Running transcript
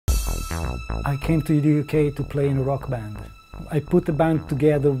I came to the UK to play in a rock band. I put the band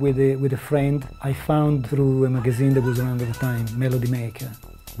together with a friend I found through a magazine that was around at the time, Melody Maker.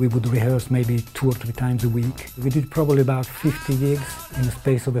 We would rehearse maybe 2 or 3 times a week. We did probably about 50 gigs in the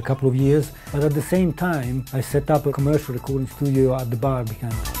space of a couple of years. But at the same time, I set up a commercial recording studio at the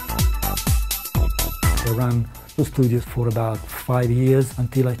Barbican. I ran the studios for about 5 years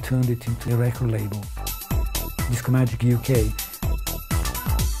until I turned it into a record label, Disco Magic UK.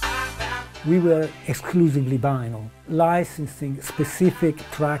 We were exclusively vinyl, licensing specific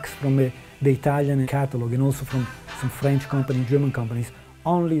tracks from the Italian catalogue and also from some French companies, German companies,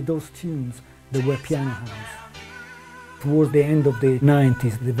 only those tunes that were piano hands. Towards the end of the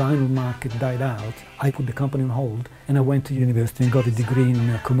 90s, the vinyl market died out. I put the company on hold and I went to university and got a degree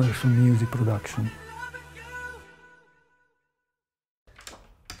in commercial music production.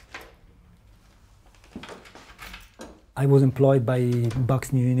 I was employed by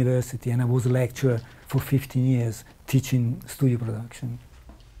Bucks New University and I was a lecturer for 15 years teaching studio production.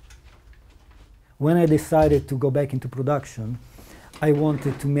 When I decided to go back into production, I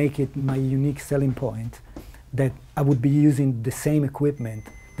wanted to make it my unique selling point that I would be using the same equipment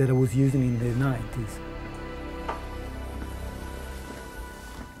that I was using in the 90s.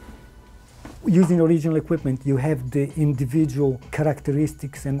 Using original equipment, you have the individual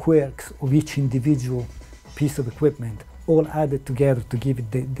characteristics and quirks of each individual piece of equipment, all added together to give it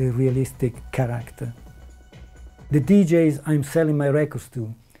the realistic character. The DJs I'm selling my records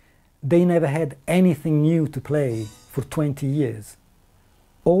to, they never had anything new to play for 20 years.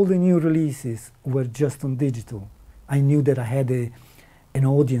 All the new releases were just on digital. I knew that I had an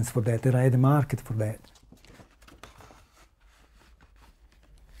audience for that I had a market for that.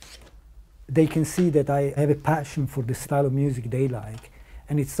 They can see that I have a passion for the style of music they like,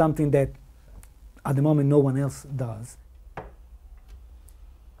 and it's something that at the moment no one else does.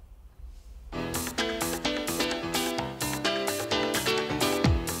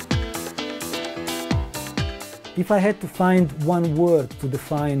 If I had to find one word to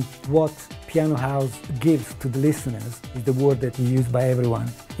define what piano house gives to the listeners, is the word that is used by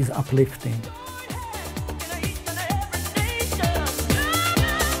everyone, is uplifting.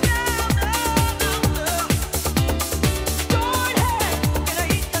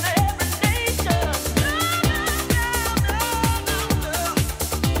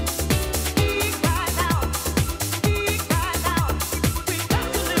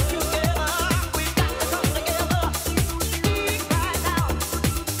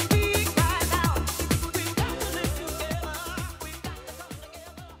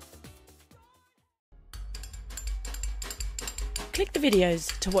 Click the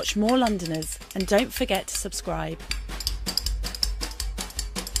videos to watch more Londoners and don't forget to subscribe.